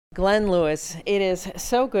Glenn Lewis, it is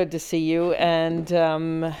so good to see you. And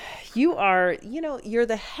you're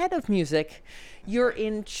the head of music. You're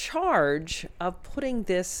in charge of putting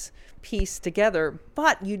this piece together,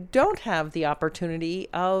 but you don't have the opportunity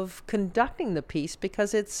of conducting the piece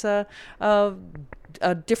because it's a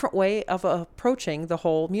different way of approaching the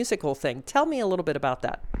whole musical thing. Tell me a little bit about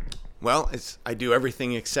that. Well, I do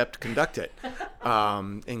everything except conduct it,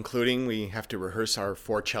 including we have to rehearse our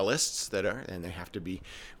 4 cellists and they have to be.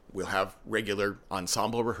 We'll have regular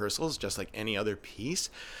ensemble rehearsals, just like any other piece,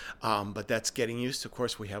 but that's getting used to. Of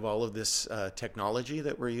course, we have all of this technology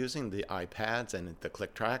that we're using, the iPads and the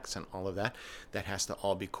click tracks and all of that. That has to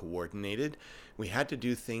all be coordinated. We had to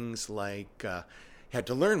do things like had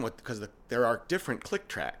to learn because there are different click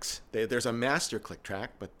tracks. There's a master click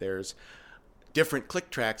track, but there's different click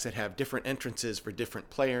tracks that have different entrances for different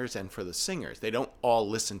players and for the singers. They don't all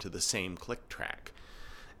listen to the same click track.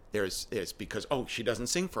 It's because, she doesn't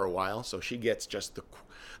sing for a while, so she gets just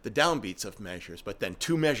the downbeats of measures. But then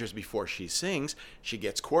 2 measures before she sings, she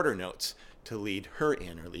gets quarter notes to lead her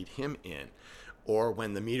in or lead him in. Or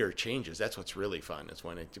when the meter changes, that's what's really fun, is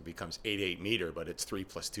when it becomes 8/8 meter, but it's 3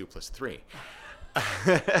 + 2 + 3.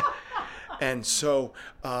 And so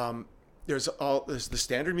there's the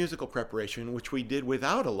standard musical preparation, which we did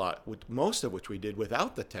without most of which we did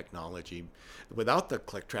without the technology, without the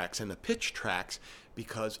click tracks and the pitch tracks,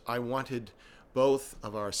 because I wanted both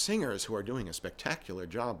of our singers, who are doing a spectacular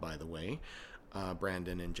job, by the way,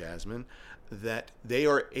 Brandon and Jasmine, that they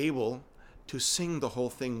are able to sing the whole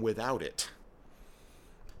thing without it.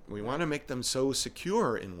 We want to make them so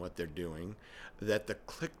secure in what they're doing that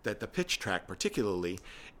the pitch track particularly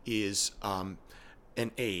is an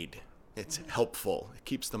aid. It's helpful. It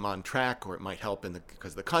keeps them on track, or it might help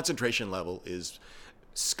because the concentration level is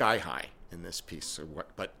sky high in this piece.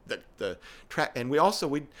 But the track, and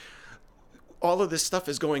all of this stuff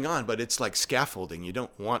is going on, but it's like scaffolding. You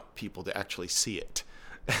don't want people to actually see it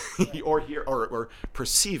or hear or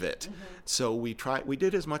perceive it. Mm-hmm. So we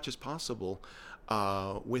did as much as possible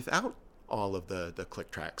without all of the click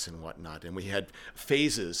tracks and whatnot. And we had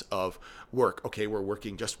phases of work. Okay, we're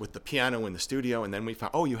working just with the piano in the studio, and then we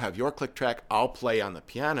found, you have your click track, I'll play on the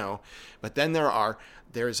piano. But then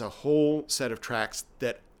there's a whole set of tracks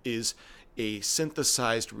that is a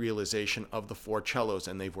synthesized realization of the 4 cellos,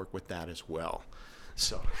 and they've worked with that as well.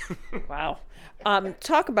 So wow.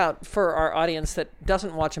 Talk about, for our audience that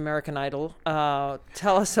doesn't watch American Idol,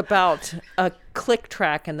 tell us about a click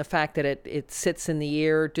track and the fact that it sits in the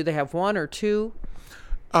ear. Do they have 1 or 2?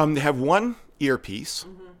 They have 1 earpiece.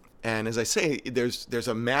 Mm-hmm. And as I say, there's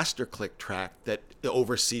a master click track that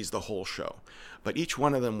oversees the whole show. But each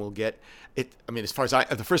one of them will get it. I mean, as far as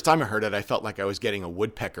the first time I heard it, I felt like I was getting a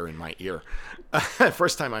woodpecker in my ear.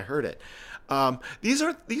 First time I heard it. These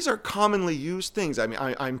are commonly used things. I mean,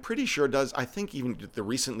 I'm pretty sure I think even the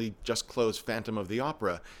recently just closed Phantom of the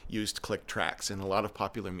Opera used click tracks, and a lot of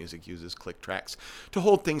popular music uses click tracks to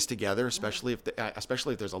hold things together, especially if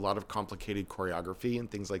there's a lot of complicated choreography and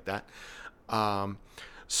things like that.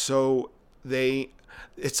 So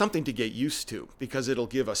it's something to get used to, because it'll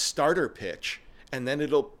give a starter pitch, and then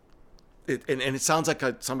it sounds like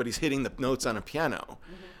somebody's hitting the notes on a piano.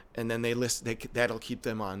 Mm-hmm. And then that'll keep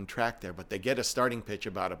them on track there, but they get a starting pitch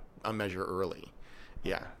about a measure early.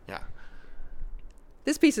 Yeah.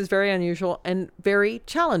 This piece is very unusual and very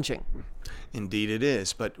challenging. Indeed it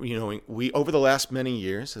is. But, we over the last many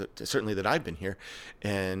years, certainly that I've been here,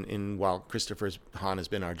 and while Christopher Hahn has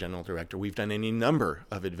been our general director, we've done any number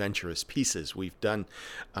of adventurous pieces. We've done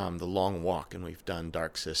The Long Walk, and we've done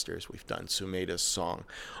Dark Sisters. We've done Sumeda's Song,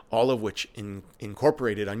 all of which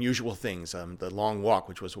incorporated unusual things. The Long Walk,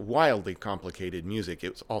 which was wildly complicated music.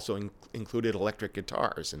 It was also included electric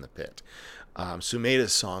guitars in the pit.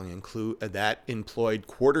 Sumeda's Song employed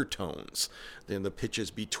quarter tones, the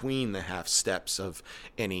pitches between the half steps of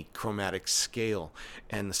any chromatic scale,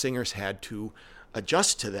 and the singers had to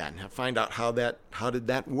adjust to that and find out how did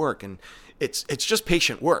that work. And it's just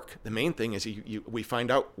patient work. The main thing is we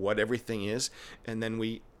find out what everything is, and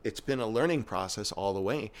then it's been a learning process all the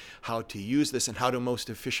way how to use this and how to most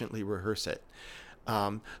efficiently rehearse it.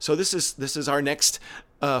 So this is our next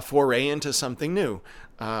foray into something new.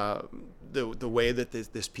 The way that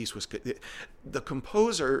this piece was, the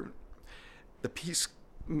composer, the piece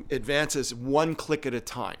advances 1 click at a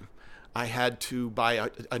time. I had to buy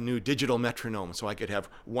a new digital metronome so I could have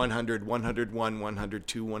 100, 101,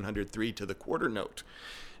 102, 103 to the quarter note,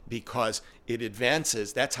 because it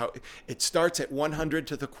advances. That's how it starts at 100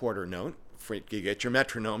 to the quarter note. You get your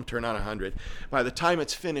metronome, turn on 100. By the time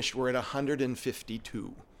it's finished, we're at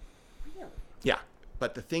 152. Yeah.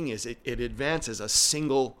 But the thing is, it advances a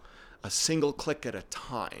single a single click at a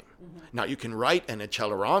time. Now you can write an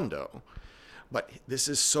accelerando, but this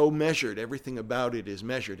is so measured. Everything about it is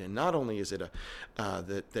measured, and not only is it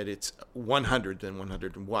that it's 100 then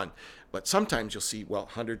 101, but sometimes you'll see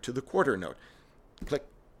 100 to the quarter note, click,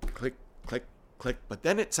 click, click, click. But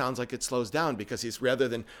then it sounds like it slows down because it's rather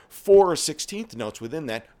than 4 16th notes within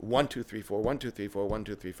that 1 2 3 4 1 2 3 4 1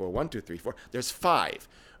 2 3 4 1 2 3 4. There's 5.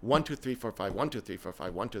 1 2 3 4 5 1 2 3 4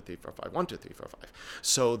 5 1 2 3 4 5 1 2 3 4 5.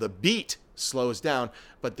 So the beat slows down,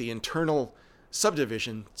 but the internal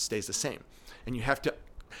subdivision stays the same. And you have to,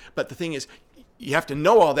 but the thing is, you have to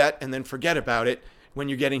know all that and then forget about it when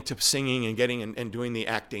you're getting to singing and getting and doing the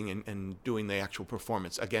acting and doing the actual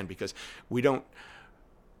performance again, because we don't.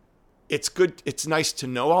 It's good. It's nice to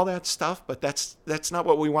know all that stuff, but that's not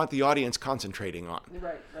what we want the audience concentrating on.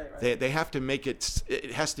 Right. They have to make it.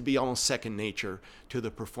 It has to be almost second nature to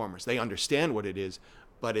the performers. They understand what it is,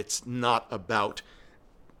 but it's not about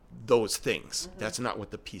those things. That's not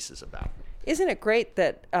what the piece is about. Isn't it great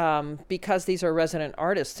that because these are resident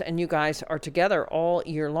artists and you guys are together all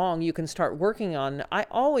year long, you can start working on, I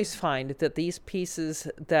always find that these pieces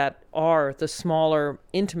that are the smaller,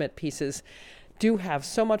 intimate pieces do have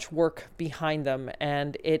so much work behind them,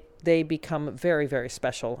 and they become very, very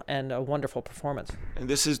special and a wonderful performance. And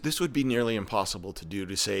this would be nearly impossible to do,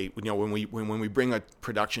 to say, when we bring a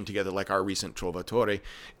production together like our recent Trovatore,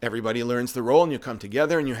 everybody learns the role and you come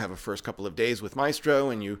together and you have a first couple of days with Maestro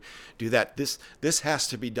and you do that. This has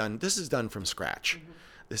to be done. This is done from scratch.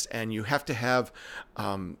 And you have to have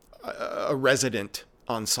a resident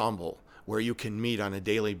ensemble where you can meet on a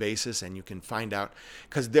daily basis and you can find out,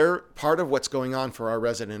 because they're part of what's going on for our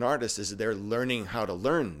resident artists is they're learning how to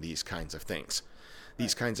learn these kinds of things.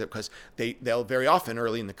 These kinds of, because they'll very often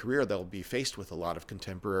early in the career, they'll be faced with a lot of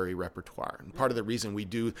contemporary repertoire. And part of the reason we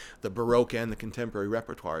do the Baroque and the contemporary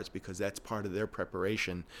repertoire is because that's part of their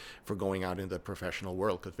preparation for going out into the professional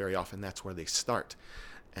world, because very often that's where they start.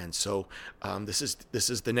 And so this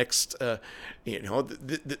is the next,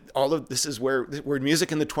 all of this is where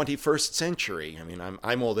music in the 21st century. I mean,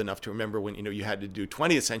 I'm old enough to remember when you had to do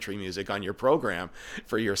 20th century music on your program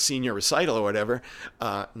for your senior recital or whatever.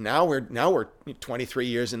 Now we're 23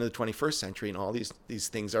 years into the 21st century, and all these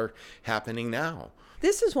things are happening now.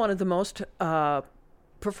 This is one of the most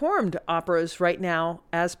performed operas right now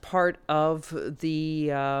as part of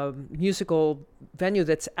the musical venue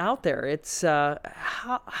that's out there. It's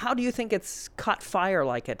how do you think it's caught fire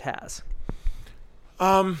like it has?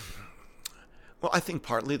 Well, I think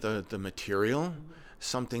partly the material,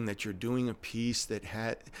 something that you're doing a piece that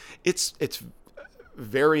it's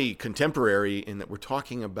very contemporary in that we're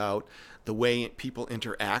talking about the way people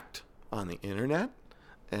interact on the internet.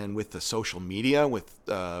 And with the social media, with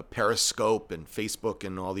Periscope and Facebook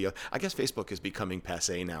and all the other, I guess Facebook is becoming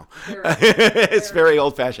passé now. It's very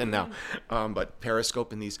old-fashioned now. But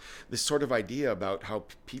Periscope and this sort of idea about how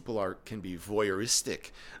people can be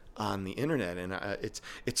voyeuristic on the internet, and it's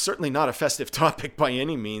certainly not a festive topic by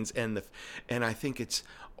any means. And I think it's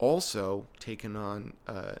also taken on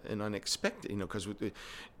an unexpected, because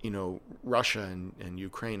Russia and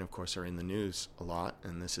Ukraine, of course, are in the news a lot,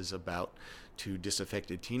 and this is about two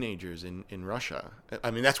disaffected teenagers in Russia.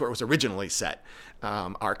 I mean, that's where it was originally set.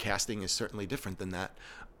 Our casting is certainly different than that,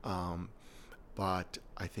 but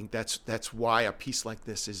I think that's why a piece like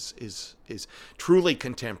this is truly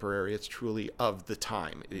contemporary. It's truly of the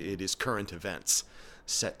time. It is current events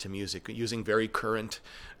set to music using very current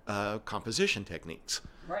composition techniques.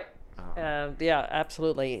 Right. Yeah,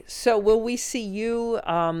 absolutely. So will we see you?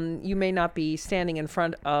 You may not be standing in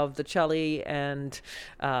front of the cello and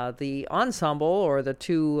the ensemble or the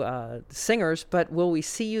two singers, but will we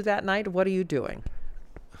see you that night? What are you doing?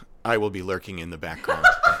 I will be lurking in the background.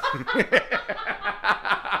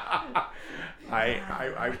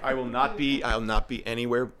 I will not be. I'll not be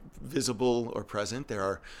anywhere visible or present.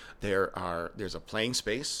 There's a playing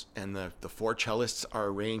space, and the four cellists are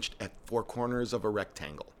arranged at four corners of a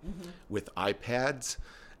rectangle with iPads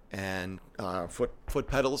and foot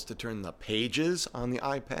pedals to turn the pages on the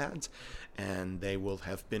iPads, and they will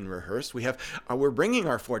have been rehearsed. We're bringing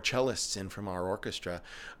our four cellists in from our orchestra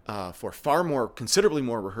for considerably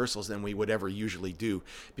more rehearsals than we would ever usually do,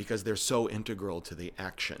 because they're so integral to the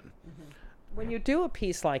action. When you do a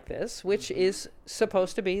piece like this, which is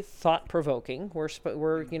supposed to be thought-provoking,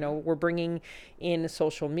 we're bringing in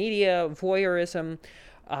social media, voyeurism.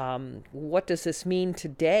 What does this mean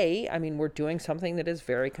today? I mean, we're doing something that is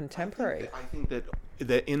very contemporary. I think that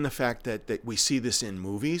in the fact that we see this in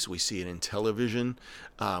movies, we see it in television,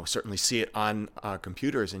 we certainly see it on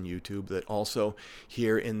computers and YouTube, that also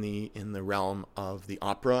here in the realm of the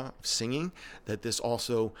opera, of singing, that this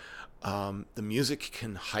also, the music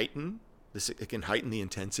can heighten this. It can heighten the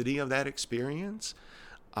intensity of that experience.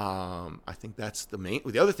 I think that's the main.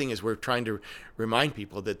 The other thing is we're trying to remind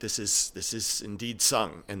people that this is indeed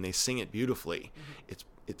sung, and they sing it beautifully. Mm-hmm.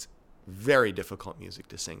 It's very difficult music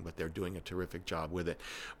to sing, but they're doing a terrific job with it.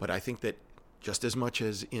 But I think that just as much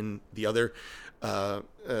as in the other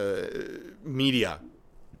media,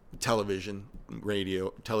 television,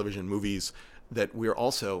 radio, television, movies, that we're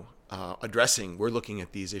also we're looking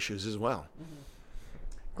at these issues as well. Mm-hmm.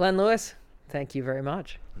 Glenn Lewis, thank you very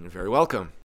much. You're very welcome.